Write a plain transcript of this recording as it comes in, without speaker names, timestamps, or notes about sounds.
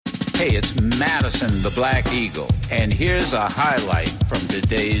Hey, it's Madison the Black Eagle, and here's a highlight from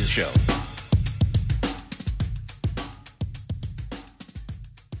today's show.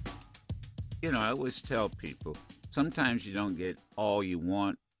 You know, I always tell people, sometimes you don't get all you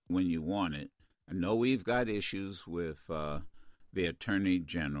want when you want it. I know we've got issues with the Attorney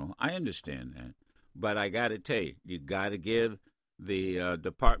General. I understand that. But I got to tell you, you got to give the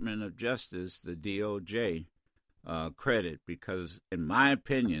Department of Justice, the DOJ, credit because, in my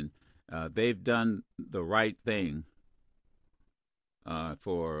opinion, they've done the right thing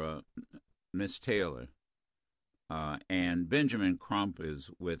for Miss Taylor. And Benjamin Crump is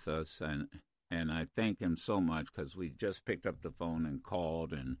with us, and I thank him so much because we just picked up the phone and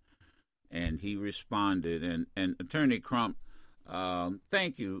called, and he responded. And Attorney Crump,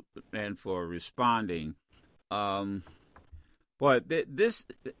 thank you, man, for responding. But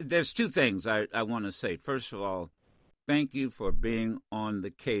there's two things I want to say. First of all, thank you for being on the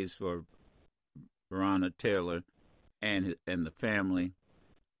case for Breonna Taylor and the family,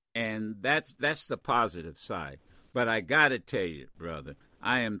 and that's the positive side. But I got to tell you, brother,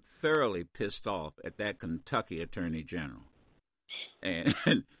 I am thoroughly pissed off at that Kentucky Attorney General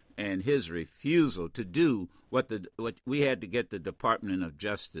and his refusal to do what we had to get the Department of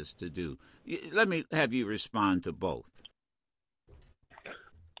Justice to do. Let me have you respond to both.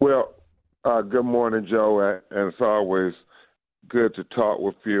 Well, good morning, Joe, and it's always good to talk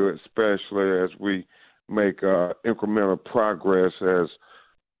with you, especially as we make incremental progress as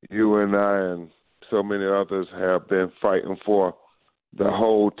you and I and so many others have been fighting for the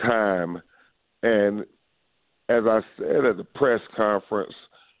whole time. And as I said at the press conference,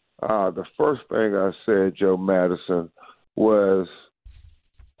 the first thing I said, Joe Madison, was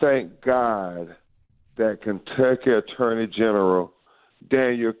thank God that Kentucky Attorney General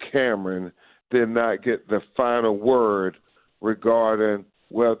Daniel Cameron did not get the final word regarding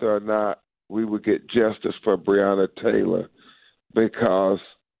whether or not we would get justice for Breonna Taylor, because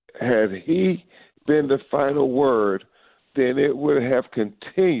had he been the final word, then it would have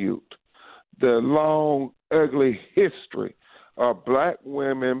continued the long, ugly history of black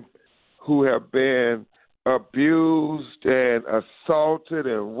women who have been abused and assaulted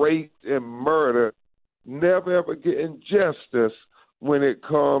and raped and murdered, never ever getting justice when it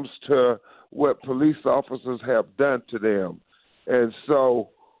comes to what police officers have done to them. And so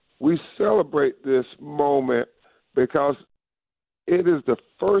we celebrate this moment because it is the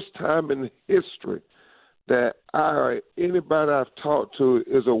first time in history that anybody I've talked to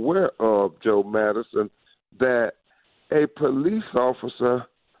is aware of, Joe Madison, that a police officer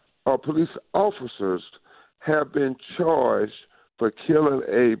or police officers have been charged for killing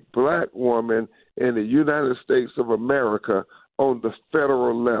a black woman in the United States of America on the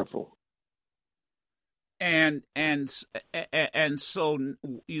federal level. And so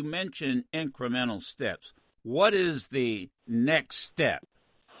you mentioned incremental steps. What is the next step?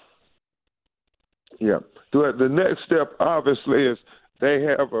 Yeah. The next step, obviously, is they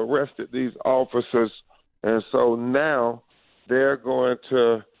have arrested these officers, and so now they're going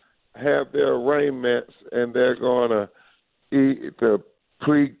to have their arraignments, and they're going to either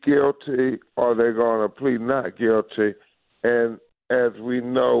plead guilty or they're going to plead not guilty. And as we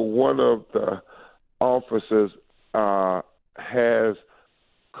know, one of the officers has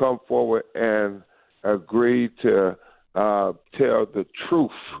come forward and agreed to tell the truth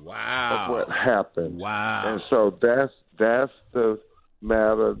of what happened. Wow. And so that's the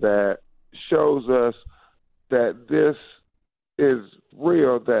matter that shows us that this is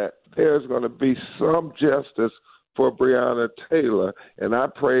real, that there's going to be some justice for Breonna Taylor. And I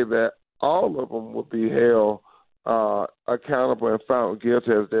pray that all of them will be held accountable and found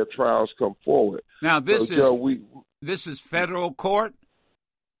guilty as their trials come forward. Now, this is federal court?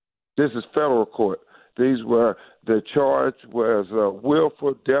 This is federal court. The charge was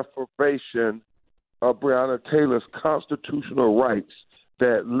willful deprivation of Breonna Taylor's constitutional rights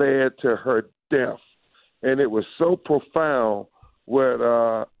that led to her death. And it was so profound what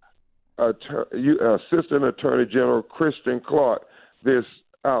Assistant Attorney General Kristen Clark, this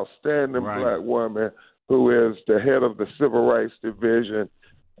outstanding black woman who is the head of the Civil Rights Division,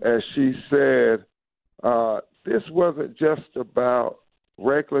 as she said, this wasn't just about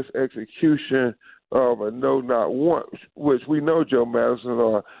reckless execution of a no-not-warrant, which we know, Joe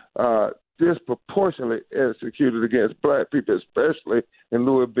Madison, are disproportionately executed against black people, especially in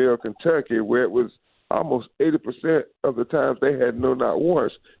Louisville, Kentucky, where it was almost 80% of the times they had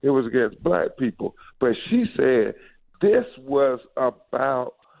no-not-warrants. It was against black people. But she said this was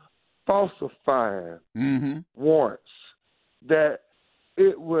about falsifying warrants, that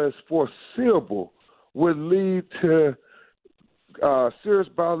it was foreseeable would lead to serious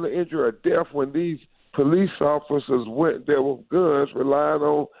bodily injury or death when these police officers went there with guns, relying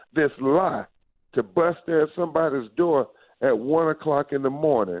on this lie to bust in somebody's door at 1 o'clock in the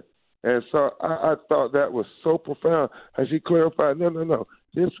morning. And so I thought that was so profound. As he clarified, no.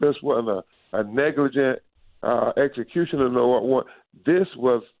 This just wasn't a negligent execution of no one. This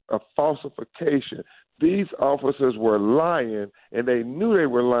was a falsification. These officers were lying, and they knew they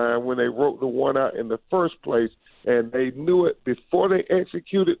were lying when they wrote the warrant out in the first place, and they knew it before they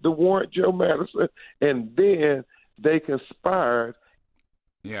executed the warrant, Joe Madison, and then they conspired.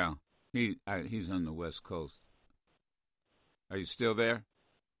 Yeah, he's on the West Coast. Are you still there?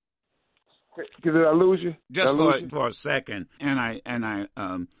 Did I lose you? Just for a second, and I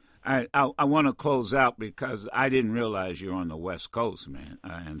want to close out because I didn't realize you're on the West Coast, man,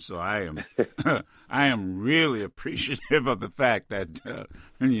 and so I am I am really appreciative of the fact that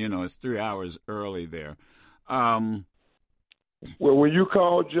it's 3 hours early there. Well, when you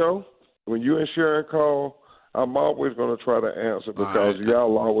call, Joe, when you and Sharon call, I'm always going to try to answer because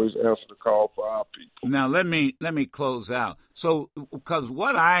y'all always answer the call for our people. Now let me close out. So, because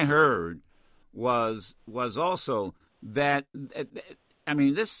what I heard was also that, I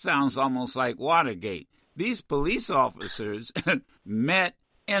mean, this sounds almost like Watergate. These police officers met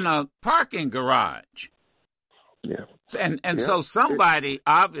in a parking garage. Yeah. And so somebody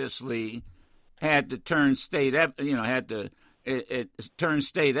obviously had to turn turn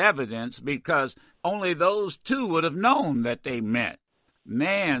state evidence because only those two would have known that they met.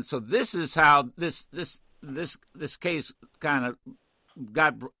 Man, so this is how this case kind of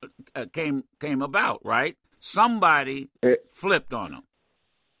came about, right? Somebody flipped on them.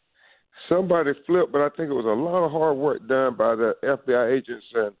 Somebody flipped, but I think it was a lot of hard work done by the FBI agents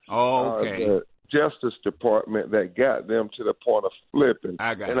and the Justice Department that got them to the point of flipping.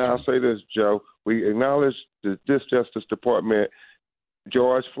 I'll say this, Joe. We acknowledge this Justice Department,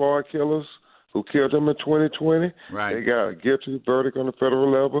 George Floyd killers who killed him in 2020. Right. They got a guilty verdict on the federal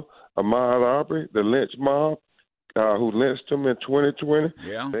level. Ahmaud Arbery, the lynch mob, who lynched him in 2020.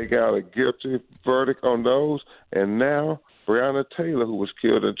 Yeah. They got a guilty verdict on those. And now Breonna Taylor, who was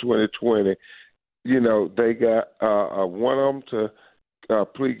killed in 2020, they got one of them to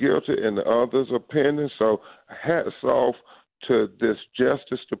plead guilty and the others are pending. So hats off to this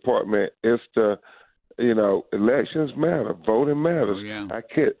Justice Department. It's the, elections matter, voting matters. Oh, yeah. I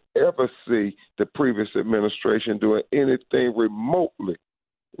can't ever see the previous administration doing anything remotely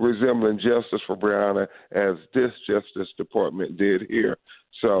resembling justice for Breonna as this Justice Department did here.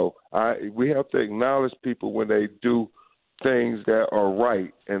 So we have to acknowledge people when they do things that are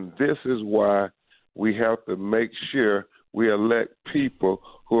right, and this is why we have to make sure we elect people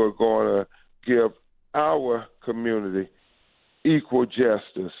who are going to give our community equal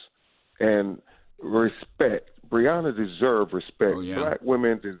justice and respect. Breonna deserves respect. Oh, yeah. Black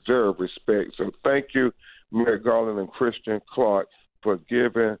women deserve respect. So thank you, Merrick Garland and Christian Clark, for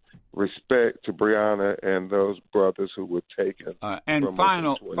giving respect to Breonna and those brothers who were taken. And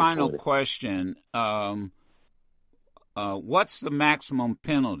final question: what's the maximum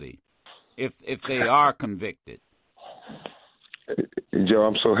penalty if they are convicted? Joe,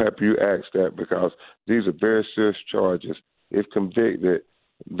 I'm so happy you asked that because these are very serious charges. If convicted,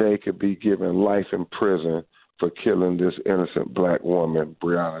 they could be given life in prison for killing this innocent black woman,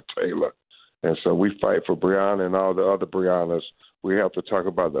 Breonna Taylor. And so we fight for Breonna and all the other Breonnas. We have to talk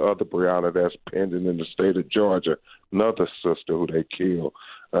about the other Breonna that's pending in the state of Georgia, another sister who they killed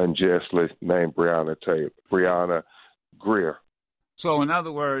unjustly named Breonna Greer. So, in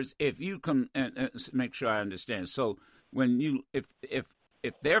other words, if you can make sure I understand. So, when if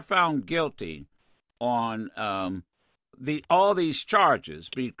they're found guilty on all these charges,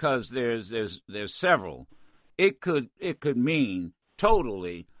 because there's several, it could mean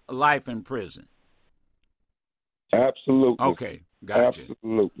totally life in prison. Absolutely. Okay, gotcha.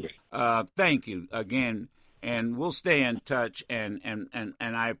 Absolutely. Thank you again, and we'll stay in touch. And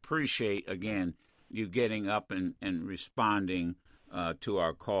I appreciate again you getting up and responding to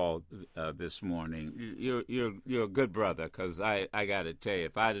our call this morning. You're a good brother, because I got to tell you,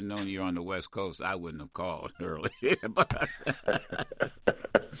 if I'd have known you were on the West Coast, I wouldn't have called early.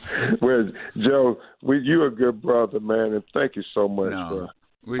 Well, Joe, you're a good brother, man, and thank you so much for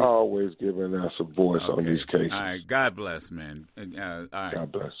always giving us a voice on these cases. All right, God bless, man. All right.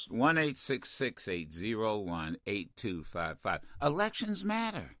 God bless. 1-866-801-8255. Elections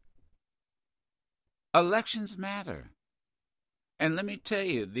matter. Elections matter. And let me tell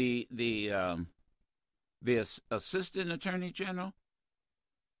you, the assistant attorney general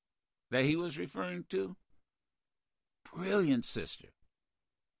that he was referring to, brilliant sister.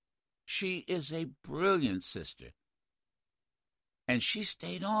 She is a brilliant sister. And she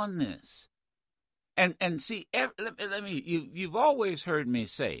stayed on this. And see, you've always heard me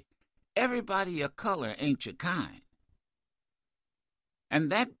say, everybody of color ain't your kind. And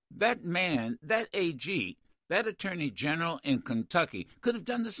that man, that AG, that Attorney General in Kentucky could have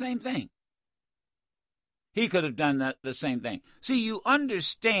done the same thing. He could have done the same thing. See, you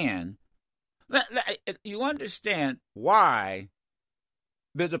understand why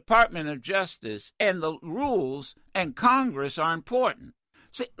the Department of Justice and the rules and Congress are important.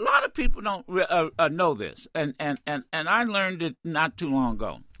 See, a lot of people don't know this, and I learned it not too long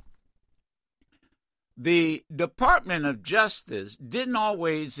ago. The Department of Justice didn't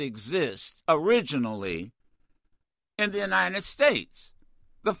always exist originally in the United States.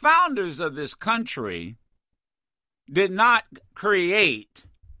 The founders of this country did not create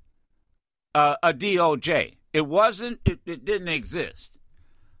a DOJ. It didn't exist.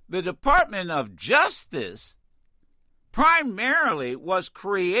 The Department of Justice primarily was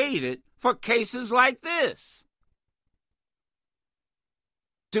created for cases like this,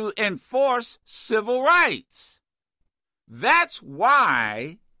 to enforce civil rights. That's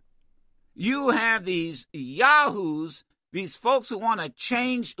why you have these yahoos, these folks who want to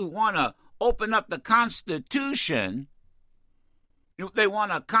change, who want to open up the Constitution. They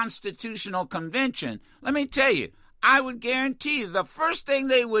want a constitutional convention. Let me tell you, I would guarantee you the first thing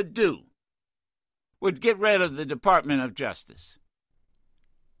they would do would get rid of the Department of Justice.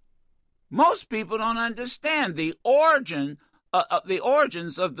 Most people don't understand the origins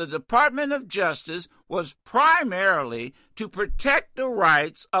of the Department of Justice was primarily to protect the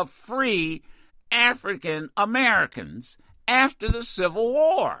rights of free African Americans after the Civil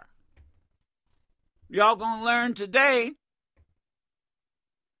War. Y'all gonna learn today.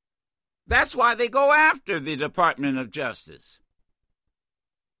 That's why they go after the Department of Justice.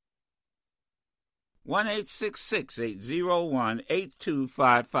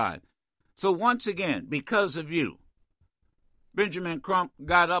 1-866-801-8255. So once again, because of you, Benjamin Crump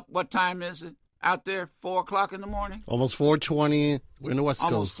got up, what time is it out there? 4 o'clock in the morning? Almost 4:20. We're in the West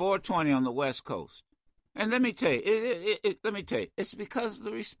Coast. Almost 4:20 on the West Coast. And let me tell you, it's because of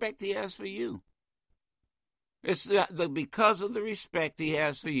the respect he has for you. It's because of the respect he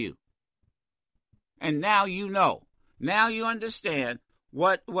has for you. And now you know. Now you understand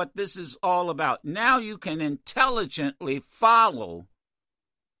what this is all about. Now you can intelligently follow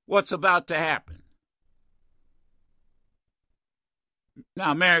what's about to happen.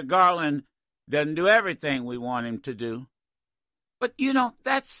 Now, Merrick Garland doesn't do everything we want him to do. But,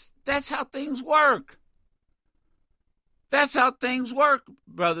 that's how things work. That's how things work,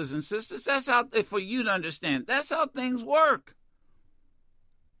 brothers and sisters. That's how, for you to understand, that's how things work.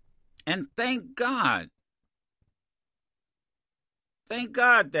 And thank God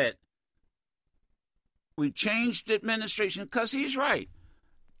that we changed administration, because he's right.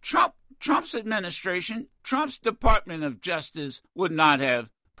 Trump's administration, Trump's Department of Justice would not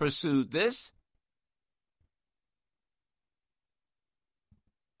have pursued this.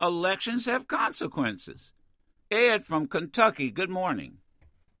 Elections have consequences. Ed from Kentucky, good morning.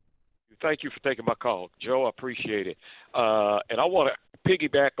 Thank you for taking my call, Joe. I appreciate it. And I want to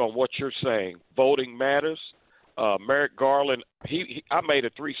piggyback on what you're saying. Voting matters. Merrick Garland, I made a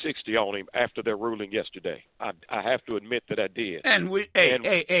 360 on him after their ruling yesterday. I have to admit that I did. And we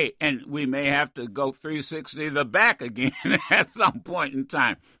may have to go 360 the back again at some point in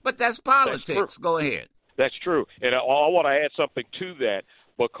time. But that's politics. That's go ahead. That's true. And I want to add something to that,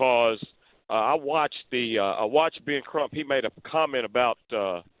 because I watched Ben Crump. He made a comment about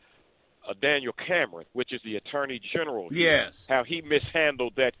Daniel Cameron, which is the Attorney General. Yes. How he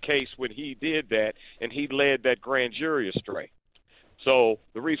mishandled that case when he did that, and he led that grand jury astray. So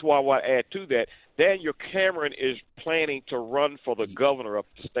the reason why I want to add to that, Daniel Cameron is planning to run for the governor of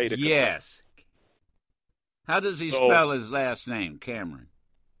the state of Kentucky. Yes. How does he spell his last name, Cameron?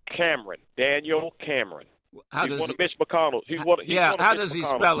 Cameron. Daniel Cameron. How he's does one of Mitch McConnell. How does he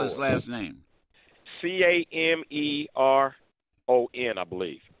spell his last name? Cameron, I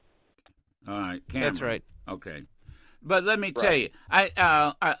believe. All right, Cameron. That's right. Okay, but let me tell you,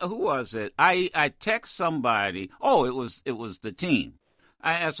 who was it? I text somebody. Oh, it was the team.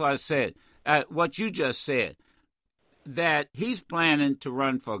 That's what I said. What you just said, that he's planning to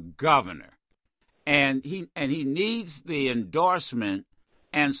run for governor, and he needs the endorsement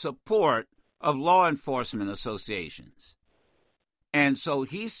and support of law enforcement associations, and so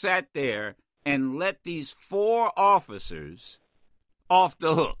he sat there and let these 4 officers off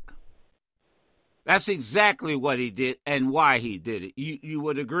the hook. That's exactly what he did and why he did it. You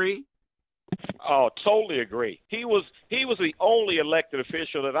would agree? Oh, totally agree. He was the only elected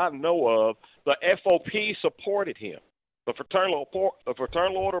official that I know of. The FOP supported him. The Fraternal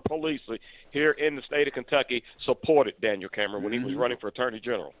Order of Police here in the state of Kentucky supported Daniel Cameron when he was running for Attorney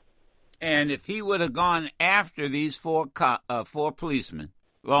General. And if he would have gone after these four policemen,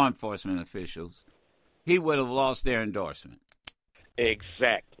 law enforcement officials, he would have lost their endorsement.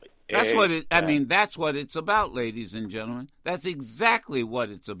 Exactly. That's what it. I mean, that's what it's about, ladies and gentlemen. That's exactly what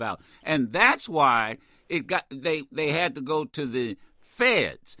it's about, and that's why it got. They had to go to the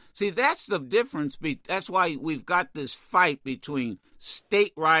feds. See, that's the difference. That's why we've got this fight between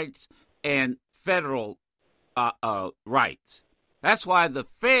state rights and federal rights. That's why the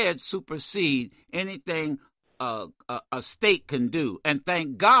feds supersede anything a state can do. And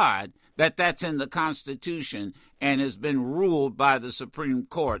thank God that that's in the Constitution and has been ruled by the Supreme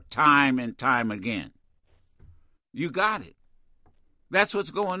Court time and time again. You got it. That's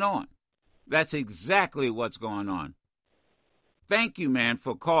what's going on. That's exactly what's going on. Thank you, man,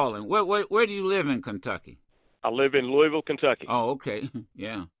 for calling. Where do you live in Kentucky? I live in Louisville, Kentucky. Oh, okay.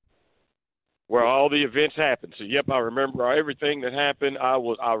 Yeah. Where all the events happened. So, yep, I remember everything that happened.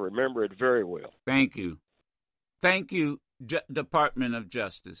 I remember it very well. Thank you. Thank you, Department of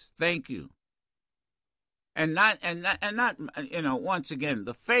Justice. Thank you. And not, once again,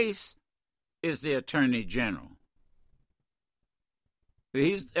 the face is the Attorney General.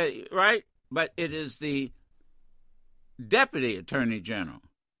 He's right, but it is the Deputy Attorney General,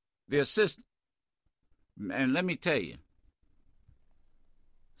 the assistant. And let me tell you,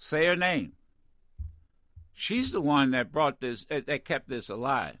 say her name. She's the one that brought this, that kept this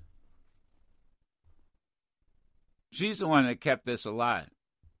alive. She's the one that kept this alive.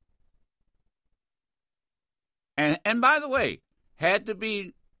 And by the way, had to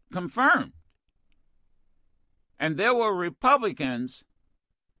be confirmed. And there were Republicans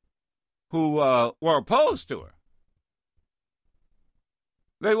who were opposed to her.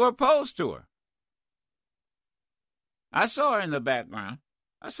 They were opposed to her. I saw her in the background.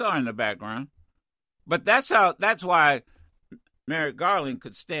 But that's why Merrick Garland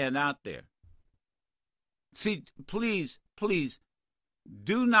could stand out there. See, please,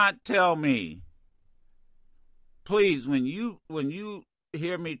 do not tell me, please, when you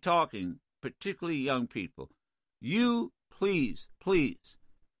hear me talking, particularly young people, you please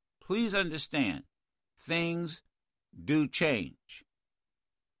understand, things do change.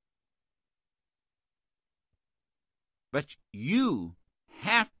 But you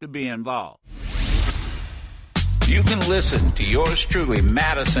have to be involved. You can listen to yours truly,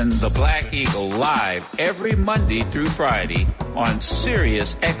 Madison the Black Eagle, live every Monday through Friday on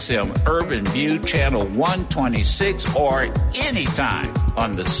Sirius XM Urban View Channel 126 or anytime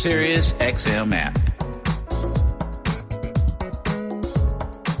on the Sirius XM app.